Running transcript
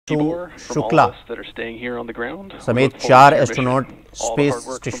शुक्ला समेत 4 astronaut space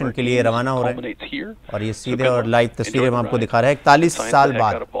station के लिए रवाना हो रहे हैं और ये सीधे और लाइव तस्वीरें हम आपको दिखा रहे हैं।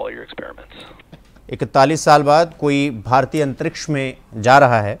 41 साल बाद कोई भारतीय अंतरिक्ष में जा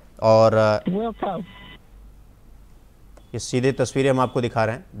रहा है और ये सीधे तस्वीरें हम आपको दिखा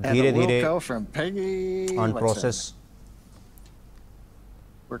रहे हैं। धीरे धीरे ऑन प्रोसेस।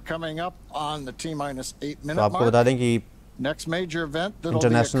 तो आपको बता दें कि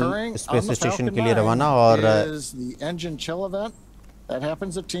इंटरनेशनल स्पेस स्टेशन के लिए रवाना और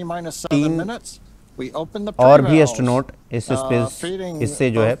 3 और भी एस्ट्रोनॉट इससे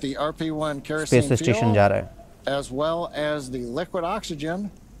जो है स्पेस स्टेशन जा रहा है।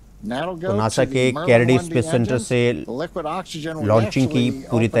 तो नासा के कैनेडी स्पेस सेंटर से लॉन्चिंग की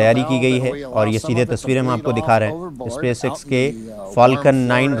पूरी तैयारी की गई है और ये सीधे तस्वीरें हम आपको दिखा रहे हैं। स्पेसएक्स के फाल्कन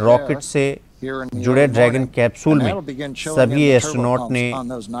 9 रॉकेट से जुड़े ड्रैगन कैप्सूल में सभी एस्ट्रोनॉट ने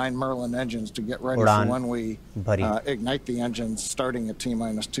उड़ान भरी।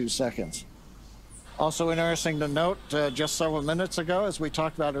 Also interesting to note, just several minutes ago, as we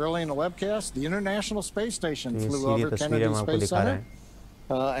talked about early in the webcast, the International Space Station flew over KennedySpaceCenter.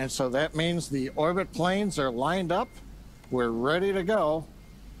 And so that means the orbit planes are lined up. We're ready to go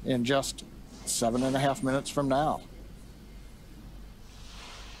in just 7.5 minutes from now.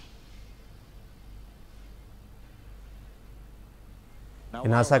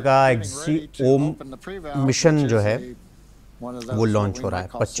 NASA का axiom mission जो है वो launch हो रहा है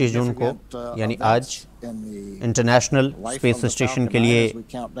 25 जून को, यानी आज इंटरनेशनल स्पेस स्टेशन के लिए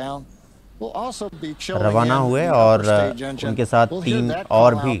रवाना हुए और उनके साथ 3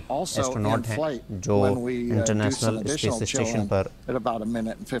 और भी एस्ट्रोनॉट हैं जो इंटरनेशनल स्पेस स्टेशन पर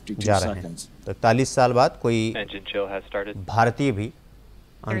जा रहे हैं। तो 41 साल बाद कोई भारतीय भी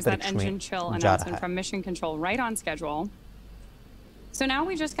अंतरिक्ष में जा रहा है। So now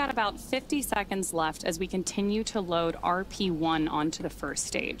we just got about 50 seconds left as we continue to load RP1 onto the first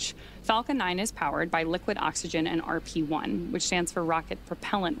stage. Falcon 9 is powered by liquid oxygen and RP1, which stands for Rocket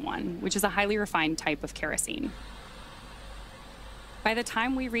Propellant 1, which is a highly refined type of kerosene. By the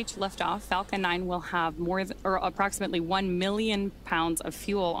time we reach liftoff, Falcon 9 will have approximately 1 million pounds of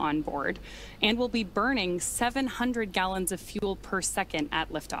fuel on board and will be burning 700 gallons of fuel per second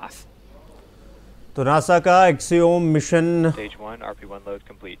at liftoff. तो NASA का axiom mission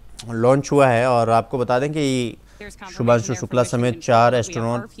launch हुआ है और आपको बता दें कि शुभांशु शुक्ला समेत 4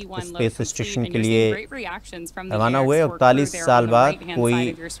 एस्ट्रोनॉट स्पेस स्टेशन के लिए रवाना हुए। 41 साल बाद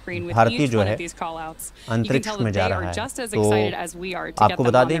कोई भारतीय जो है अंतरिक्ष में जा रहा है। तो आपको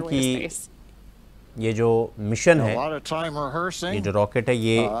बता दें कि ये जो मिशन है, ये जो रॉकेट है,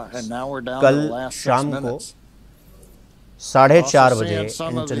 ये कल शाम को 4:30 बजे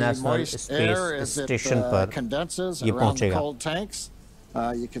इंटरनेशनल स्पेस स्टेशन पर ये पहुंचेगा।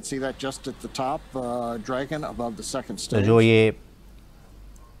 तो जो ये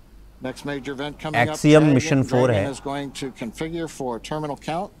एक्सियम मिशन 4 है,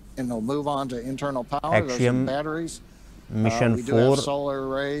 एक्सियम मिशन 4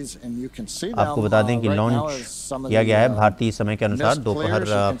 आपको बता दें कि लॉन्च किया गया है भारतीय समय के अनुसार दोपहर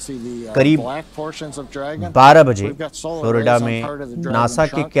करीब 12 बजे फ्लोरिडा में नासा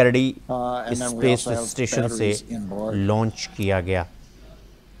के कैनेडी स्पेस स्टेशन से लॉन्च किया गया।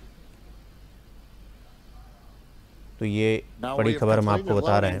 तो ये बड़ी खबर हम आपको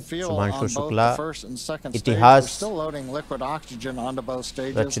बता रहे हैं। शुभांशु शुक्ला इतिहास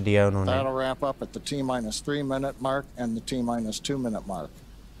रच दिया उन्होंने।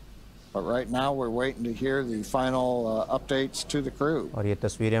 और ये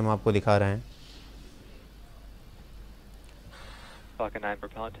तस्वीरें हम आपको दिखा रहे हैं।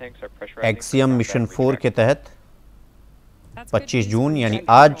 एक्सियम मिशन 4 के तहत 25 जून यानी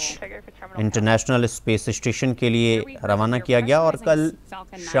आज इंटरनेशनल स्पेस स्टेशन के लिए रवाना किया गया और कल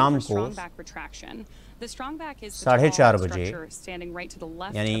शाम को 4:30 बजे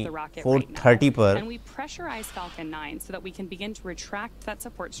यानी 4:30 पर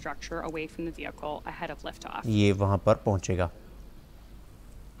ये वहां पर पहुंचेगा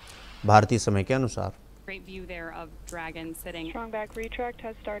भारतीय समय के अनुसार।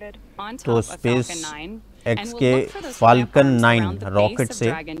 तो स्पेस एक्स के फाल्कन 9 रॉकेट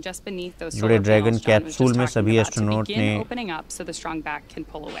से जुड़े ड्रैगन कैप्सूल में सभी एस्ट्रोनॉट ने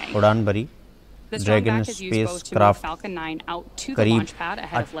उड़ान भरी। ड्रैगन स्पेस क्राफ्ट करीब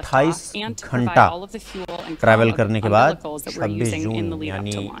 28 घंटा ट्रैवल करने के बाद 26 जून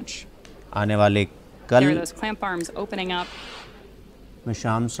यानी आने वाले कल में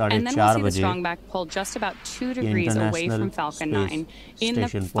शाम And then 4:30 we'll see the बजे strong back pull just about 2 degrees away International from Falcon Space 9 in the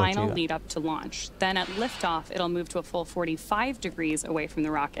Station final पहुंचेगा। lead up to launch. Then at liftoff, it'll move to a full 45 degrees away from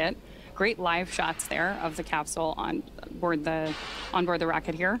the rocket. Great live shots there of the capsule on board the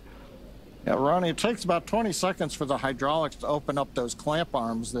rocket here. Yeah, Ronnie, it takes about 20 seconds for the hydraulics to open up those clamp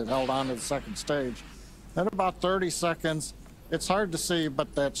arms that held on to the second stage. Then about 30 seconds, it's hard to see,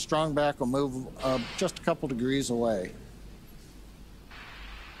 but that strong back will move just a couple degrees away.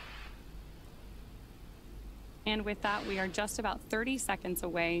 And with that, we are just about 30 seconds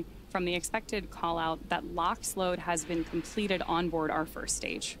away from the expected call out that LOX load has been completed on board our first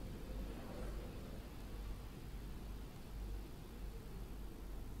stage.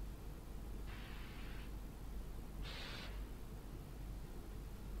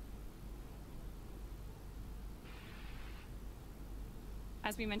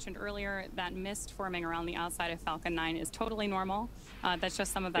 As we mentioned earlier, that mist forming around the outside of Falcon 9 is totally normal. That's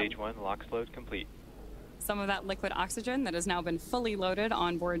just some of that. Stage 1, LOX load complete. Some of that liquid oxygen that has now been fully loaded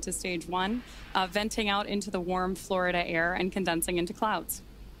on board to stage 1, venting out into the warm Florida air and condensing into clouds.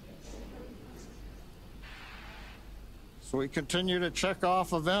 So we continue to check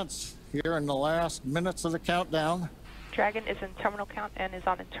off events here in the last minutes of the countdown. Dragon is in terminal count and is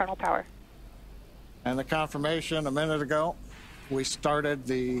on internal power. And the confirmation a minute ago, we started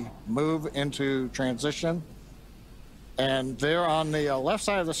the move into transition. And there on the left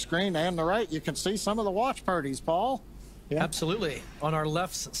side of the screen and the right, you can see some of the watch parties, Paul. Yeah. Absolutely. On our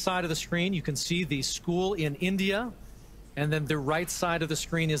left side of the screen, you can see the school in India. And then the right side of the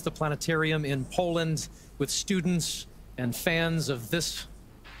screen is the planetarium in Poland with students and fans of this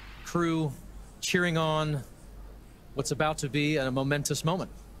crew cheering on what's about to be a momentous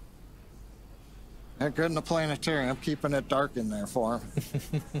moment. That good in the planetarium, keeping it dark in there for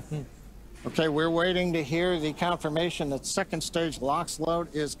him. Okay, we're waiting to hear the confirmation that second stage LOX load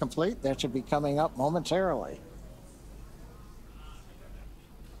is complete. That should be coming up momentarily.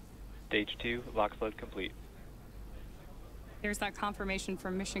 Stage 2, LOX load complete. There's that confirmation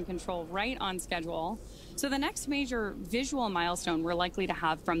from Mission Control right on schedule. So the next major visual milestone we're likely to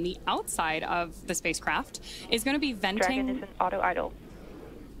have from the outside of the spacecraft is going to be venting. Dragon is in auto idle.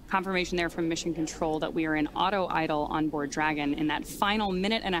 Confirmation there from Mission Control that we are in auto idle on board Dragon in that final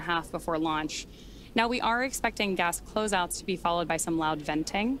minute and a half before launch. Now, we are expecting gas closeouts to be followed by some loud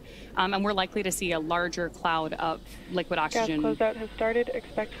venting, and we're likely to see a larger cloud of liquid oxygen. Gas closeout has started.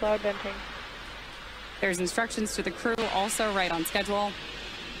 Expect loud venting. There's instructions to the crew, also right on schedule.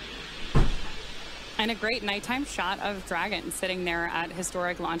 And a great nighttime shot of Dragon sitting there at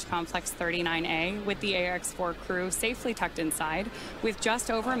historic Launch Complex 39A with the AX-4 crew safely tucked inside with just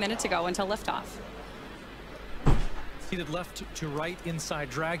over a minute to go until liftoff. Seated left to right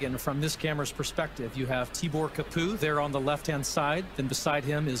inside Dragon from this camera's perspective, you have Tibor Kapu there on the left-hand side. Then beside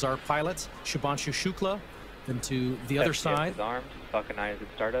him is our pilot, ShubhanshuShukla. Then to the other side is armed. Falcon 9 is in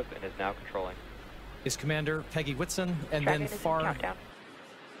startup and is now controlling. Is Commander Peggy Whitson, and Dragon then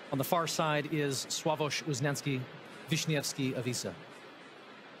on the far side is Sławosz Wisniewski of ESA.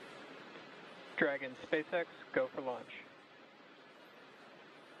 Dragon SpaceX, go for launch.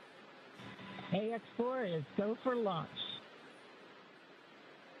 AX-4 is go for launch.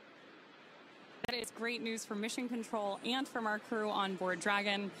 That is great news for Mission Control and from our crew on board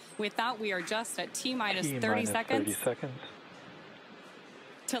Dragon. With that, we are just at T-minus 30 seconds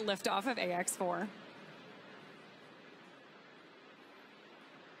to lift off of AX-4.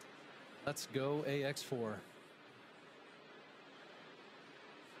 Let's go AX-4.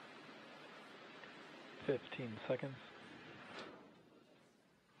 15 seconds.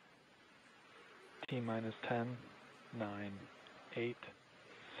 T-minus 10, 9, 8,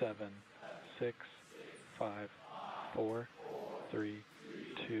 7, 6, 5, 4, 3,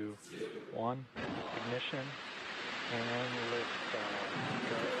 2, 1. Ignition and liftoff.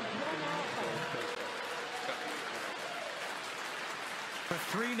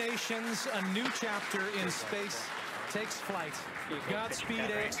 For three nations, a new chapter in space takes flight. Godspeed,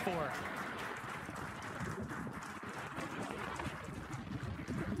 AX-4.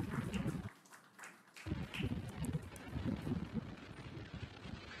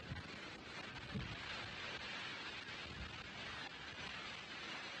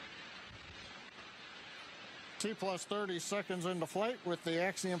 T-plus 30 seconds into flight with the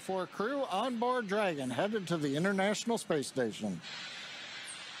Axiom-4 crew on board Dragon, headed to the International Space Station.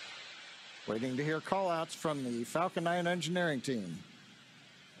 Waiting to hear call-outs from the Falcon 9 engineering team.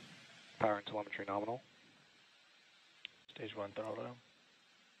 Power and telemetry nominal. Stage 1 throttle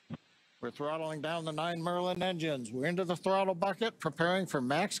down. We're throttling down the 9 Merlin engines. We're into the throttle bucket, preparing for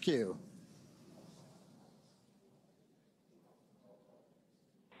max Q.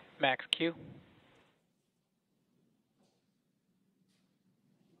 Max Q.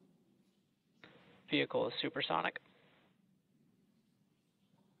 Vehicle is supersonic.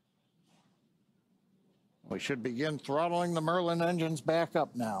 We should begin throttling the Merlin engines back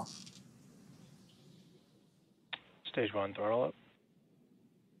up now. Stage 1, throttle up.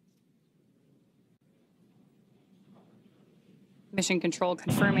 Mission control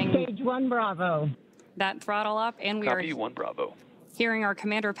confirming Stage 1 Bravo. that throttle up, and we Copy are 1 Bravo. hearing our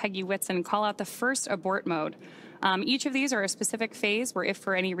commander Peggy Whitson call out the first abort mode. Each of these are a specific phase where if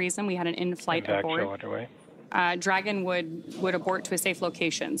for any reason we had an in-flight Vac abort, show underway. Dragon would abort to a safe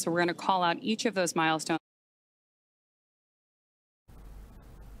location. So we're going to call out each of those milestones.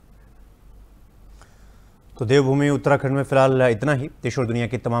 तो देवभूमि उत्तराखंड में फिलहाल इतना ही। देश और दुनिया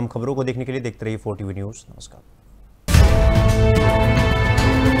की तमाम खबरों को देखने के लिए देखते रहिए 4TV न्यूज़। नमस्कार।